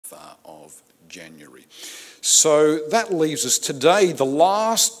of January. So that leaves us today, the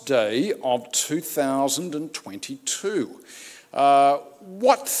last day of 2022.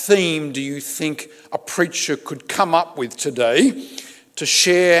 What theme do you think a preacher could come up with today to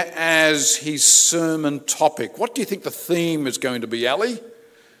share as his sermon topic? What do you think the theme is going to be, Ali?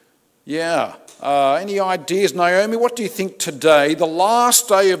 Yeah. Any ideas, Naomi? What do you think today, the last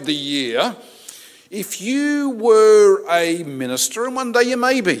day of the year, if you were a minister, and one day you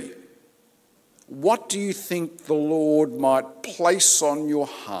may be, what do you think the Lord might place on your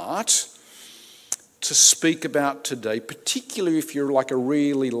heart to speak about today, particularly if you're like a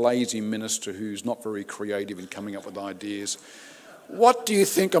really lazy minister who's not very creative in coming up with ideas? What do you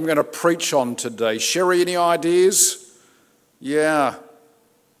think I'm going to preach on today? Sherry, any ideas? Yeah,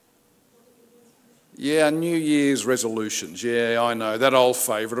 New Year's resolutions. Yeah, I know, that old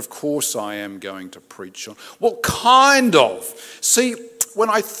favourite. Of course I am going to preach on. Well, kind of. See, when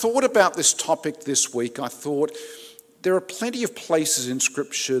I thought about this topic this week, I thought there are plenty of places in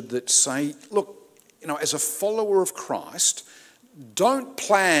Scripture that say, look, as a follower of Christ, don't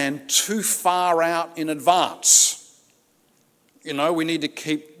plan too far out in advance. We need to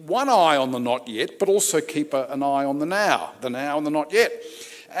keep one eye on the not yet, but also keep an eye on the now and the not yet.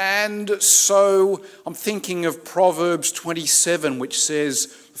 And so I'm thinking of Proverbs 27, which says,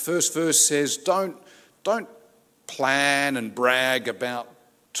 the first verse says, don't plan and brag about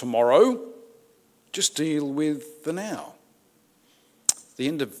tomorrow, just deal with the now. The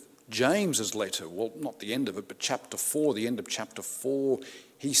end of James's letter, well, not the end of it, but chapter 4, the end of chapter 4,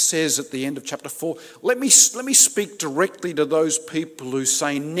 he says at the end of chapter 4, let me speak directly to those people who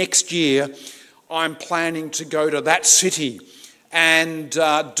say, next year I'm planning to go to that city and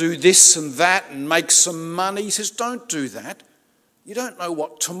do this and that and make some money. He says, don't do that. You don't know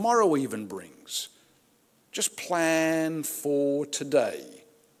what tomorrow even brings. Just plan for today.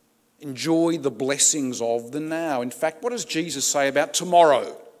 Enjoy the blessings of the now. In fact, what does Jesus say about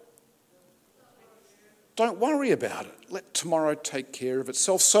tomorrow? Don't worry about it. Let tomorrow take care of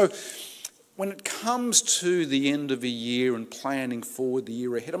itself. So when it comes to the end of a year and planning forward the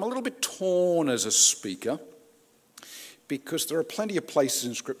year ahead, I'm a little bit torn as a speaker because there are plenty of places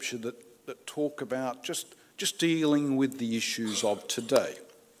in Scripture that talk about just dealing with the issues of today.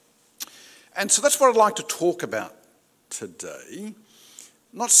 And so that's what I'd like to talk about today.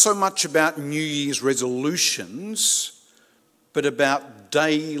 Not so much about New Year's resolutions, but about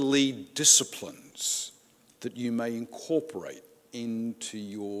daily disciplines that you may incorporate into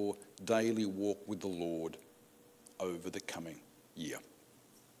your daily walk with the Lord over the coming year.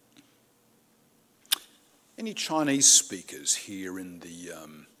 Any Chinese speakers here in the...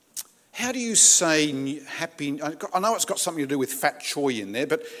 how do you say happy... I know it's got something to do with fat choy in there,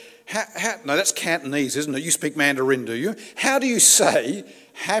 but... no, that's Cantonese, isn't it? You speak Mandarin, do you? How do you say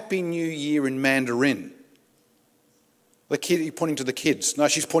Happy New Year in Mandarin? The kid, you're pointing to the kids. No,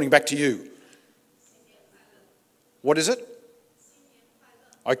 she's pointing back to you. What is it?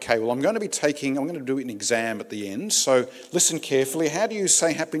 Okay, well, I'm going to do an exam at the end, so listen carefully. How do you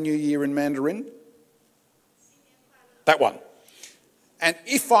say Happy New Year in Mandarin? That one. And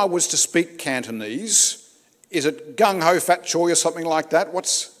if I was to speak Cantonese, is it gung ho fat choy or something like that?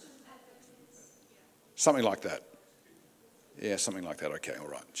 Something like that. Yeah, something like that. Okay, all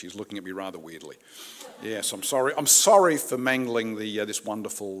right. She's looking at me rather weirdly. Yes, I'm sorry. I'm sorry for mangling this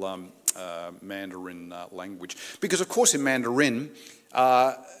wonderful Mandarin language. Because, of course, in Mandarin,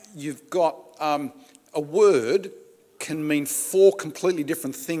 you've got a word can mean 4 completely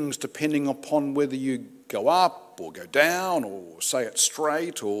different things depending upon whether you go up or go down or say it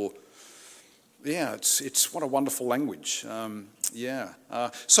straight or... Yeah, it's what a wonderful language. So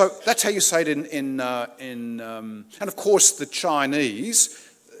that's how you say it and of course the Chinese.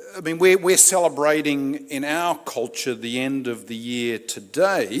 I mean, we're celebrating in our culture the end of the year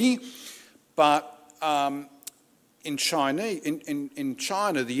today, but in China,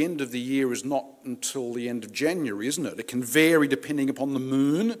 the end of the year is not until the end of January, isn't it? It can vary depending upon the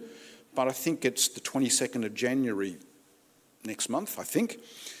moon, but I think it's the 22nd of January next month, I think.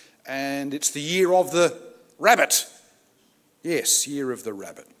 And it's the year of the rabbit. Yes, year of the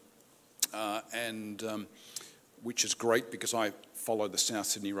rabbit. Which is great because I follow the South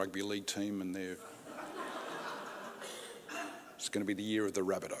Sydney Rugby League team and it's going to be the year of the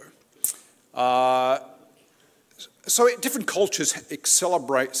rabbito. So different cultures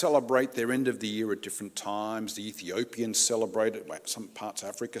celebrate their end of the year at different times. The Ethiopians celebrate it. Some parts of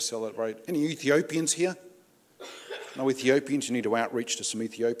Africa celebrate. Any Ethiopians here? No Ethiopians? You need to outreach to some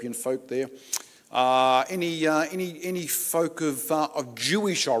Ethiopian folk there. Any folk of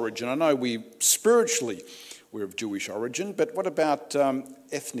Jewish origin? I know we spiritually we're of Jewish origin, but what about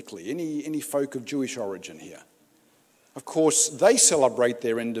ethnically? Any folk of Jewish origin here? Of course, they celebrate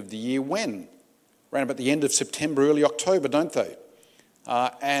their end of the year when? Around about the end of September, early October, don't they?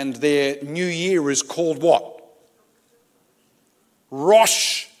 And their new year is called what?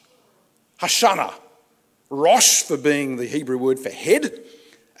 Rosh Hashanah. Rosh for being the Hebrew word for head,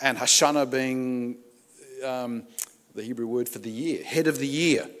 and Hashanah being the Hebrew word for the year, head of the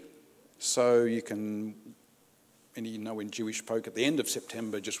year. So you can, and you know, in Jewish folk at the end of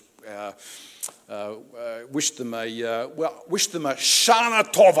September, just wish them a Shana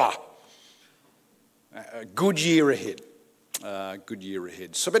Tova, a good year ahead. Good year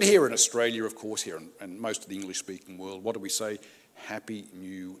ahead. So, but here in Australia, of course, here and most of the English-speaking world, what do we say? Happy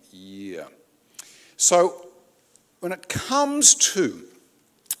New Year. So, when it comes to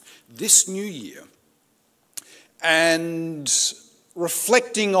this new year and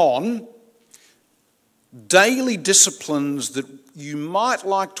reflecting on daily disciplines that you might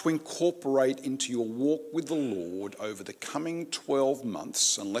like to incorporate into your walk with the Lord over the coming 12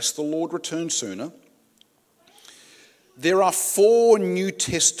 months, unless the Lord returns sooner, there are 4 New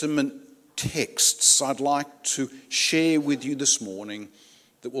Testament texts I'd like to share with you this morning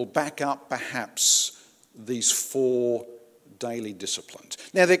that will back up perhaps these 4 daily disciplines.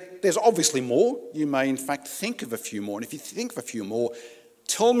 Now, there's obviously more. You may, in fact, think of a few more. And if you think of a few more,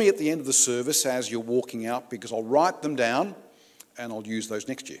 tell me at the end of the service as you're walking out, because I'll write them down and I'll use those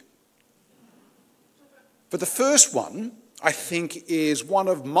next year. But the first one, I think, is one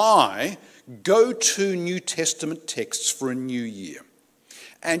of my go-to New Testament texts for a new year.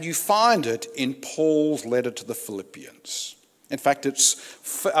 And you find it in Paul's letter to the Philippians. In fact, it's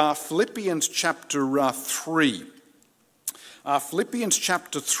Philippians chapter 3. Philippians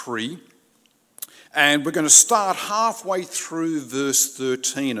chapter 3, and we're going to start halfway through verse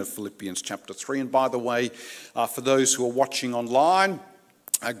 13 of Philippians chapter 3. And by the way, for those who are watching online,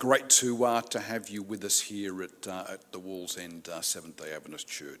 great to have you with us here at the Wallsend Seventh-day Adventist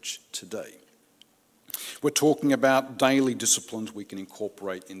Church today. We're talking about daily disciplines we can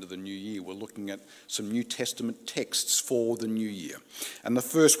incorporate into the new year. We're looking at some New Testament texts for the new year. And the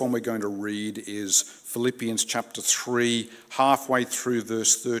first one we're going to read is Philippians chapter 3, halfway through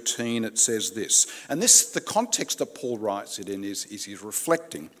verse 13. It says this. And this, the context that Paul writes it in is he's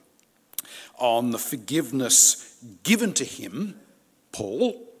reflecting on the forgiveness given to him,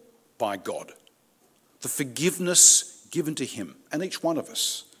 Paul, by God. The forgiveness given to him and each one of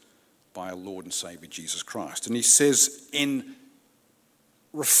us by our Lord and Saviour Jesus Christ. And he says, in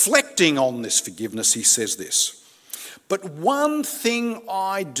reflecting on this forgiveness, he says this, but one thing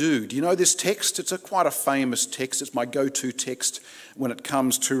I do. Do you know this text? It's quite a famous text. It's my go-to text when it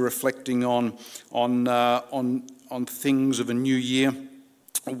comes to reflecting on things of a new year.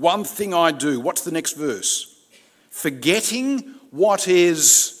 One thing I do. What's the next verse? Forgetting what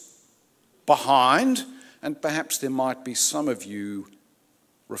is behind, and perhaps there might be some of you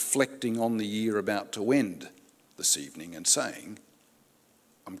reflecting on the year about to end this evening and saying,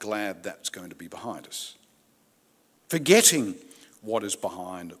 I'm glad that's going to be behind us. Forgetting what is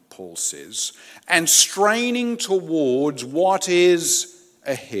behind, Paul says, and straining towards what is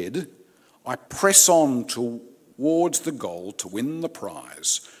ahead, I press on towards the goal to win the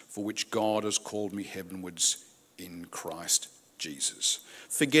prize for which God has called me heavenwards in Christ Jesus.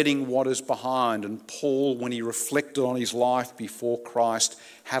 Forgetting what is behind. And Paul, when he reflected on his life before Christ,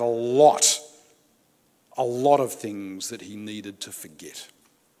 had a lot of things that he needed to forget.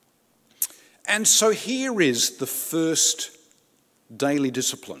 And so here is the first daily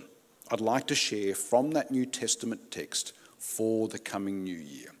discipline I'd like to share from that New Testament text for the coming new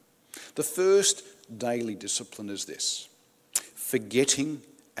year. The first daily discipline is this: forgetting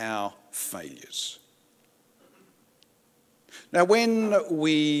our failures. Now, when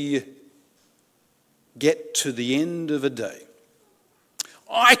we get to the end of a day,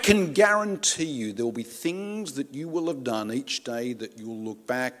 I can guarantee you there will be things that you will have done each day that you'll look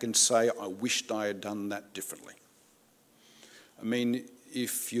back and say, I wished I had done that differently. I mean,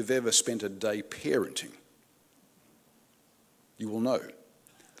 if you've ever spent a day parenting, you will know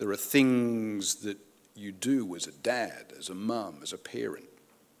there are things that you do as a dad, as a mum, as a parent,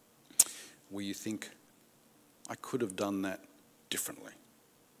 where you think, I could have done that differently.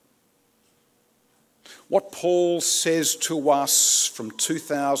 What Paul says to us from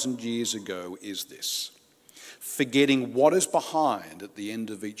 2,000 years ago is this: forgetting what is behind at the end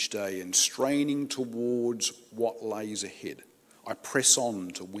of each day and straining towards what lays ahead, I press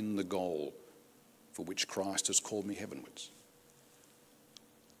on to win the goal for which Christ has called me heavenwards.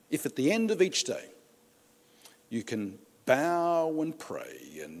 If at the end of each day you can bow and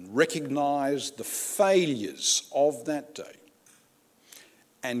pray and recognise the failures of that day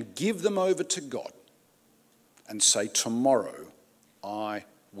and give them over to God and say, tomorrow I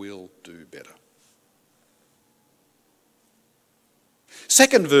will do better.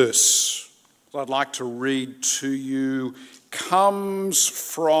 Second verse that I'd like to read to you comes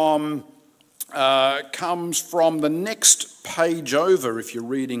from the next page over, if you're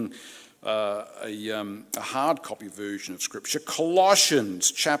reading a hard copy version of Scripture,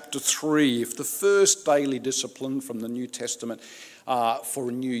 Colossians chapter 3. If the first daily discipline from the New Testament for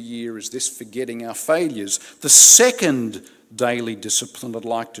a new year is this, forgetting our failures, the second daily discipline I'd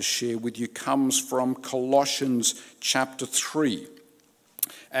like to share with you comes from Colossians chapter 3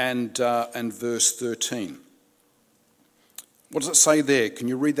 and verse 13. What does it say there? Can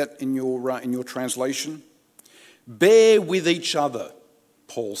you read that in your translation? Bear with each other,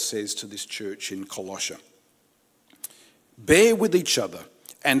 Paul says to this church in Colossia. Bear with each other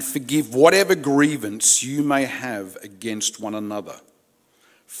and forgive whatever grievance you may have against one another.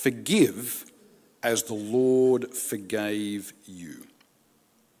 Forgive as the Lord forgave you.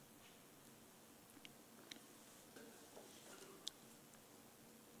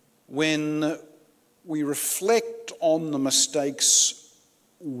 When we reflect on the mistakes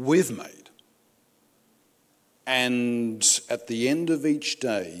we've made, and at the end of each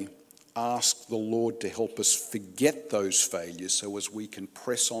day, ask the Lord to help us forget those failures so as we can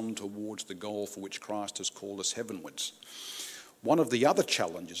press on towards the goal for which Christ has called us heavenwards. One of the other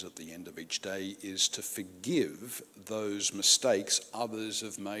challenges at the end of each day is to forgive those mistakes others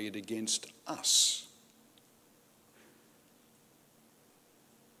have made against us.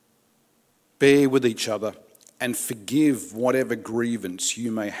 Bear with each other and forgive whatever grievance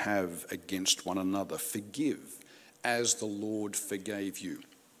you may have against one another. Forgive as the Lord forgave you.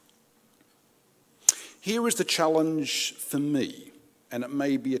 Here is the challenge for me, and it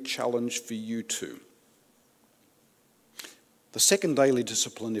may be a challenge for you too. The second daily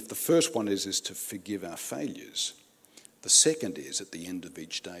discipline, if the first one is to forgive our failures, the second is, at the end of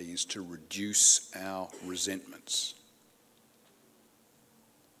each day, is to reduce our resentments.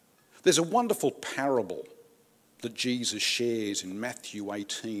 There's a wonderful parable that Jesus shares in Matthew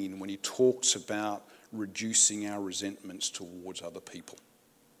 18 when he talks about reducing our resentments towards other people.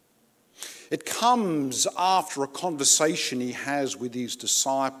 It comes after a conversation he has with his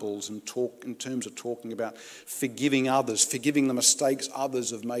disciples and in terms of talking about forgiving others, forgiving the mistakes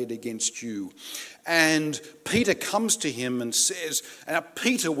others have made against you. And Peter comes to him and says, and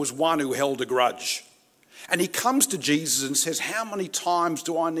Peter was one who held a grudge. And he comes to Jesus and says, how many times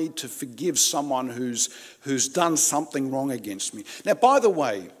do I need to forgive someone who's done something wrong against me? Now, by the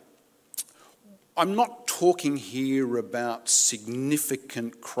way, I'm not talking here about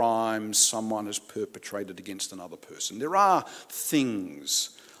significant crimes someone has perpetrated against another person. There are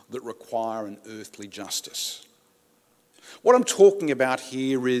things that require an earthly justice. What I'm talking about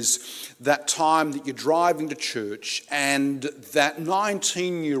here is that time that you're driving to church and that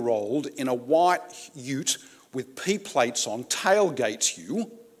 19-year-old in a white ute with P-plates on tailgates you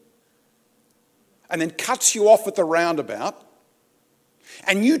and then cuts you off at the roundabout,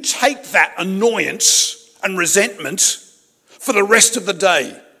 and you take that annoyance and resentment for the rest of the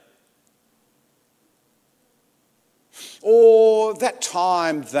day. Or that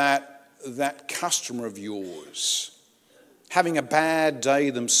time that customer of yours, having a bad day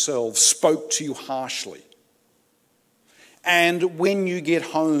themselves, spoke to you harshly. And when you get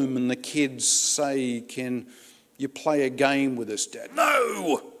home and the kids say, can you play a game with us, Dad?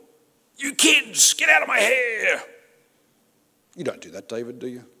 No! You kids, get out of my hair! You don't do that, David, do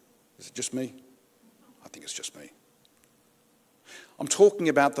you? Is it just me? I think it's just me. I'm talking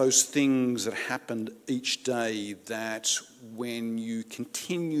about those things that happened each day that when you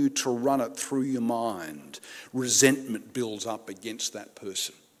continue to run it through your mind, resentment builds up against that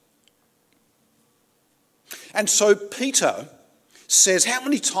person. And so Peter says, how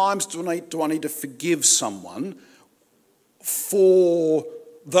many times do I need to forgive someone for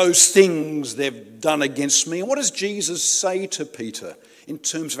those things they've done against me? And what does Jesus say to Peter in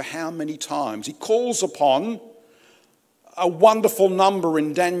terms of how many times? He calls upon a wonderful number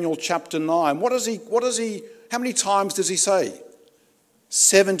in Daniel chapter 9. How many times does he say?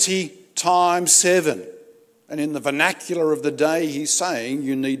 70 times 7. And in the vernacular of the day, he's saying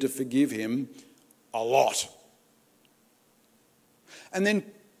you need to forgive him a lot. And then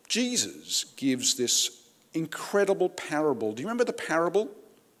Jesus gives this incredible parable. Do you remember the parable?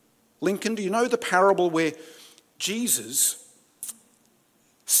 Lincoln, do you know the parable where Jesus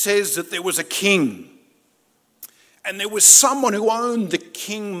says that there was a king And there was someone who owned the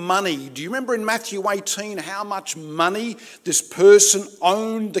king money. Do you remember in Matthew 18 how much money this person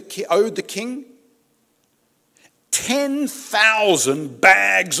owed the king? 10,000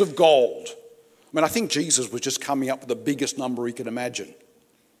 bags of gold. I mean, I think Jesus was just coming up with the biggest number he could imagine.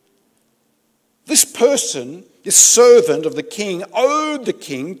 This person, this servant of the king, owed the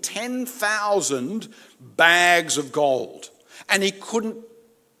king 10,000 bags of gold, and he couldn't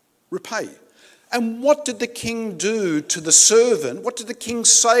repay. And what did the king do to the servant? What did the king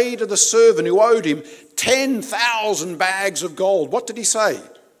say to the servant who owed him 10,000 bags of gold? What did he say?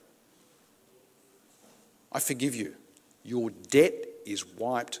 I forgive you. Your debt is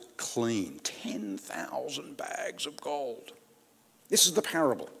wiped clean. 10,000 bags of gold. This is the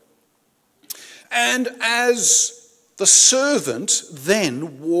parable. And as the servant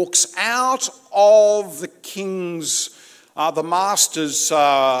then walks out of the king's the master's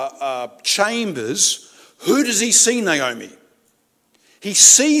chambers, who does he see, Naomi? He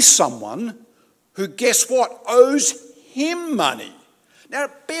sees someone who, guess what, owes him money. Now,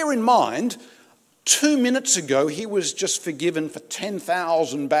 bear in mind, 2 minutes ago, he was just forgiven for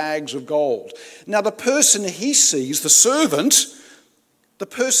 10,000 bags of gold. Now, the person he sees, the servant, the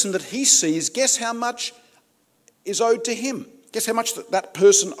person that he sees, guess how much is owed to him? Guess how much that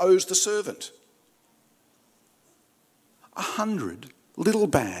person owes the servant? 100 little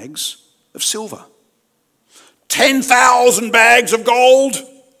bags of silver. 10,000 bags of gold.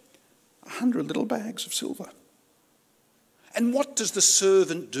 100 little bags of silver. And what does the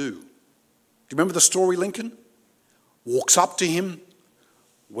servant do? Do you remember the story, Lincoln? Walks up to him.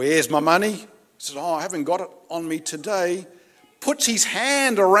 Where's my money? He says, oh, I haven't got it on me today. Puts his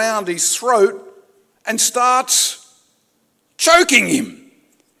hand around his throat and starts choking him.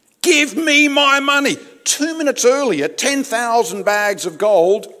 Give me my money. 2 minutes earlier, 10,000 bags of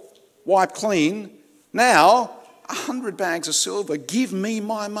gold, wiped clean. Now, 100 bags of silver. Give me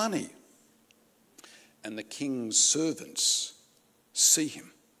my money. And the king's servants see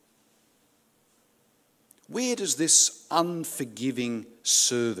him. Where does this unforgiving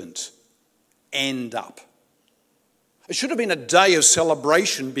servant end up? It should have been a day of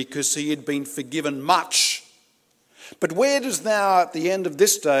celebration because he had been forgiven much. But where does now, at the end of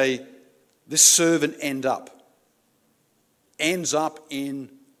this day, this servant end up? Ends up in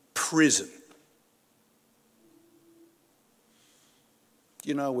prison.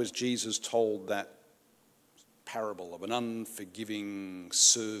 You know, as Jesus told that parable of an unforgiving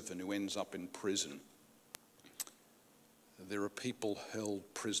servant who ends up in prison, there are people held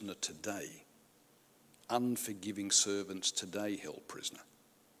prisoner today, unforgiving servants today held prisoner,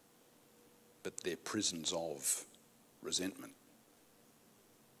 but they're prisons of resentment,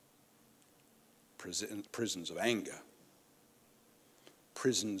 prisons of anger,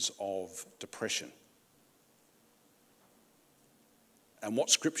 prisons of depression. And what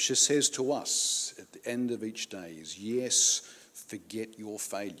Scripture says to us at the end of each day is, yes, forget your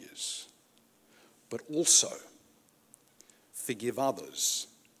failures, but also forgive others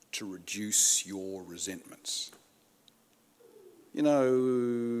to reduce your resentments. You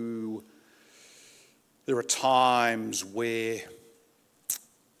know, there are times where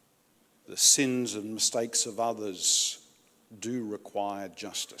the sins and mistakes of others do require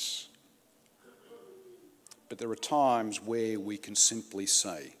justice. But there are times where we can simply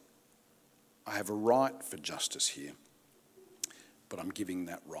say, I have a right for justice here, but I'm giving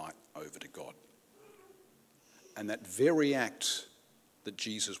that right over to God. And that very act that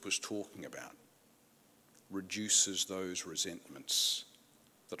Jesus was talking about reduces those resentments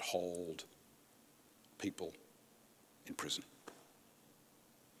that hold people in prison.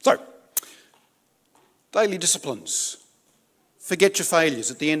 So, daily disciplines. Forget your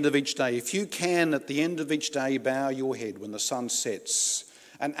failures at the end of each day. If you can, at the end of each day, bow your head when the sun sets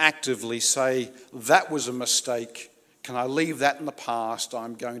and actively say, that was a mistake. Can I leave that in the past?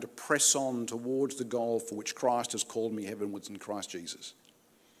 I'm going to press on towards the goal for which Christ has called me heavenwards in Christ Jesus.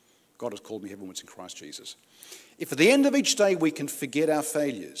 God has called me heavenwards in Christ Jesus. If at the end of each day we can forget our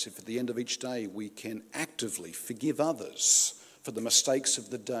failures, if at the end of each day we can actively forgive others for the mistakes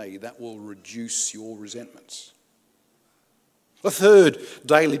of the day, that will reduce your resentments. The third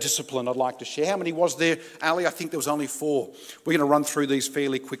daily discipline I'd like to share. How many was there, Ali? I think there was only 4. We're going to run through these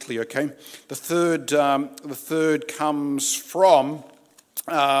fairly quickly, okay? The third comes from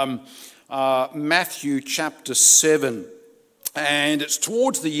Matthew chapter 7. And it's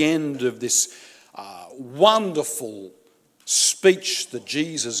towards the end of this wonderful speech that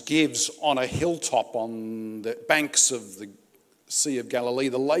Jesus gives on a hilltop on the banks of the Sea of Galilee,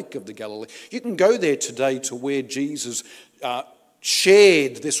 the Lake of the Galilee. You can go there today to where Jesus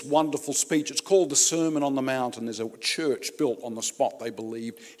shared this wonderful speech. It's called the Sermon on the Mount, and there's a church built on the spot they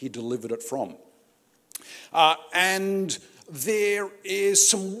believed he delivered it from. And there is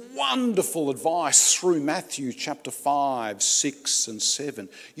some wonderful advice through Matthew chapter 5, 6 and 7.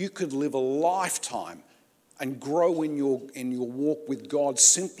 You could live a lifetime and grow in your walk with God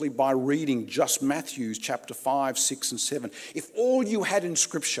simply by reading just Matthew chapter 5, 6 and 7. If all you had in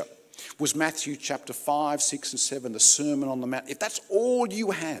Scripture was Matthew chapter 5, 6 and 7, the Sermon on the Mount, if that's all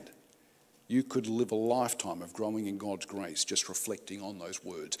you had, you could live a lifetime of growing in God's grace, just reflecting on those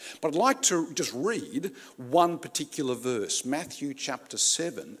words. But I'd like to just read one particular verse, Matthew chapter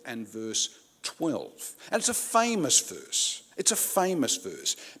 7 and verse 12. And it's a famous verse. It's a famous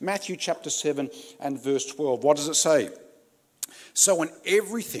verse. Matthew chapter 7 and verse 12. What does it say? So in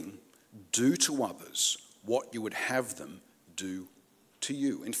everything, do to others what you would have them do to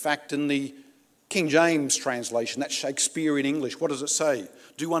you. In fact, in the King James translation, that's Shakespearean English, what does it say?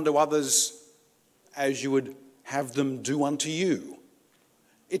 Do unto others as you would have them do unto you.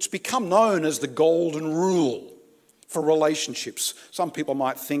 It's become known as the golden rule for relationships. Some people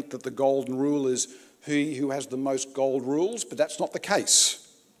might think that the golden rule is he who has the most gold rules, but that's not the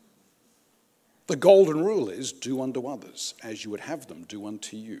case. The golden rule is do unto others as you would have them do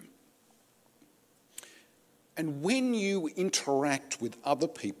unto you. And when you interact with other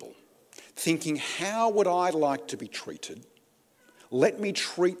people, thinking, how would I like to be treated? Let me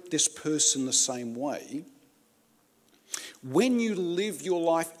treat this person the same way. When you live your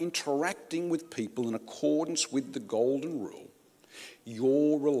life interacting with people in accordance with the golden rule,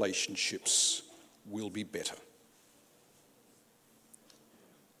 your relationships will be better.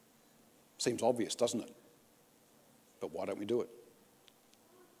 Seems obvious, doesn't it? But why don't we do it?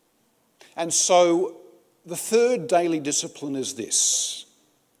 And so the third daily discipline is this,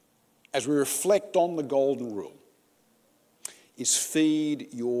 as we reflect on the golden rule, is feed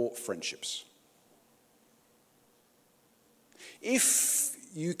your friendships. If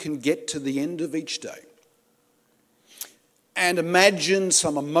you can get to the end of each day and imagine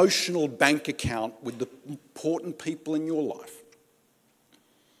some emotional bank account with the important people in your life,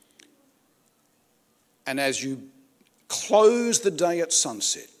 and as you close the day at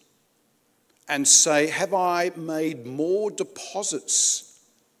sunset and say, have I made more deposits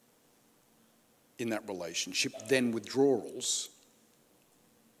in that relationship than withdrawals,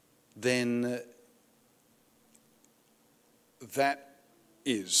 then that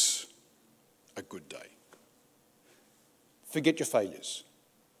is a good day. Forget your failures.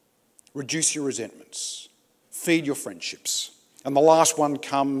 Reduce your resentments. Feed your friendships. And the last one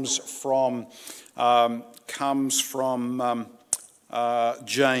comes from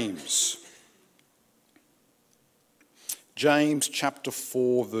James. James chapter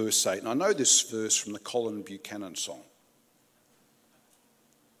 4, verse 8. And I know this verse from the Colin Buchanan song.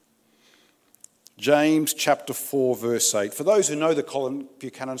 James chapter 4, verse 8. For those who know the Colin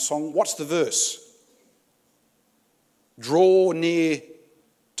Buchanan song, what's the verse? Draw near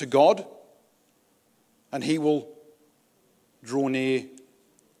to God, and he will draw near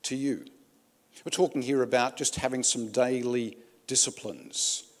to you. We're talking here about just having some daily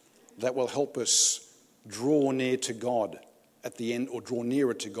disciplines that will help us draw near to God at the end, or draw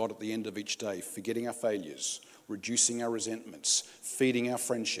nearer to God at the end of each day, forgetting our failures, reducing our resentments, feeding our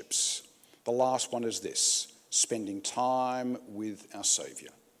friendships. The last one is this, spending time with our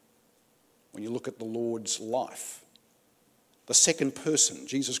Saviour. When you look at the Lord's life, the second person,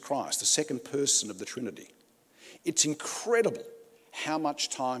 Jesus Christ, the second person of the Trinity, it's incredible how much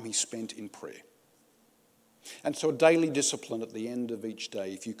time he spent in prayer. And so a daily discipline at the end of each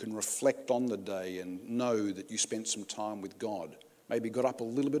day, if you can reflect on the day and know that you spent some time with God, maybe got up a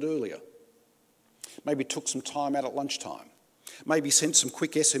little bit earlier, maybe took some time out at lunchtime, maybe sent some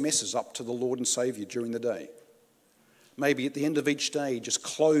quick SMSs up to the Lord and Saviour during the day, maybe at the end of each day, just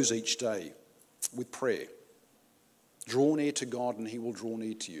close each day with prayer. Draw near to God and he will draw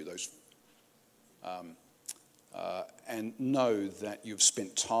near to you. And know that you've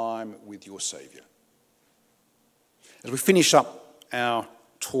spent time with your Saviour. As we finish up our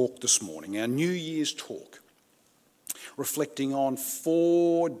talk this morning, our New Year's talk, reflecting on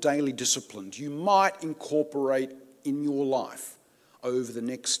 4 daily disciplines you might incorporate in your life over the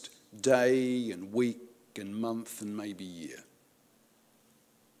next day and week and month and maybe year.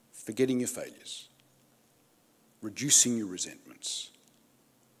 Forgetting your failures, reducing your resentments,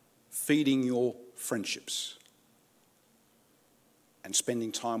 feeding your friendships, and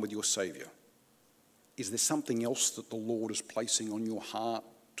spending time with your Saviour. Is there something else that the Lord is placing on your heart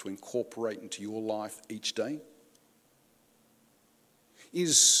to incorporate into your life each day?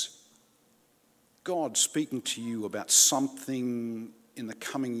 Is God speaking to you about something in the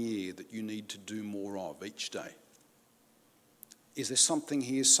coming year that you need to do more of each day? Is there something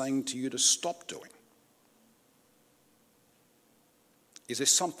he is saying to you to stop doing? Is there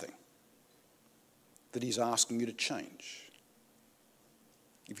something that he's asking you to change?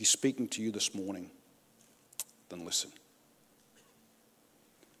 If he's speaking to you this morning, then listen.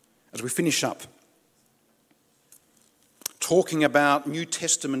 As we finish up, talking about New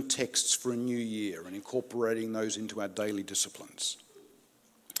Testament texts for a new year and incorporating those into our daily disciplines,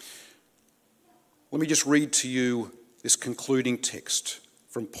 let me just read to you this concluding text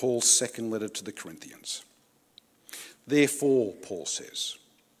from Paul's second letter to the Corinthians. Therefore, Paul says,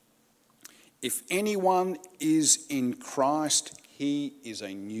 if anyone is in Christ, he is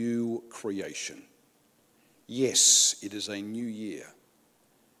a new creation. Yes, it is a new year.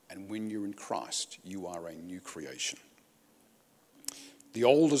 And when you're in Christ, you are a new creation. The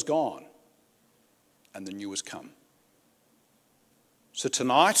old is gone and the new has come. So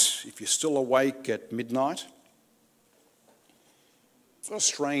tonight, if you're still awake at midnight, it's a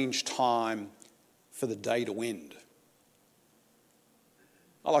strange time for the day to end.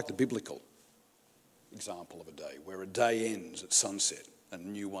 I like the biblical example of a day, where a day ends at sunset and a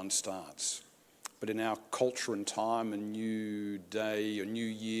new one starts. But in our culture and time, a new day, a new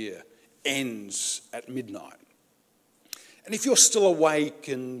year ends at midnight. And if you're still awake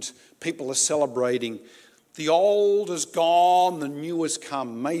and people are celebrating, the old is gone, the new has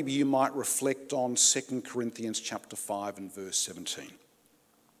come, maybe you might reflect on 2 Corinthians chapter 5 and verse 17.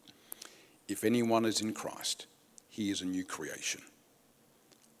 If anyone is in Christ, he is a new creation.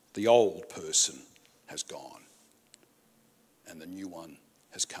 The old person has gone and the new one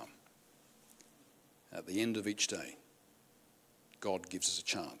has come. At the end of each day, God gives us a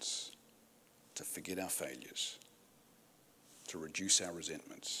chance to forget our failures, to reduce our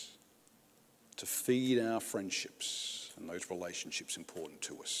resentments, to feed our friendships and those relationships important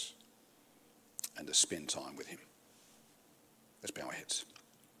to us, and to spend time with him. Let's bow our heads.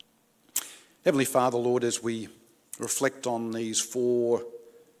 Heavenly Father, Lord, as we reflect on these 4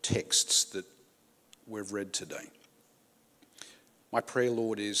 texts that we've read today, my prayer,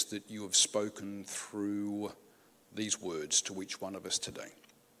 Lord, is that you have spoken through these words to each one of us today.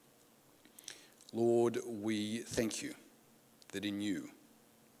 Lord, we thank you that in you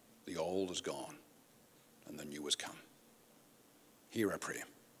the old is gone and the new has come. Hear our prayer.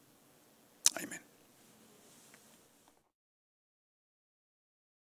 Amen.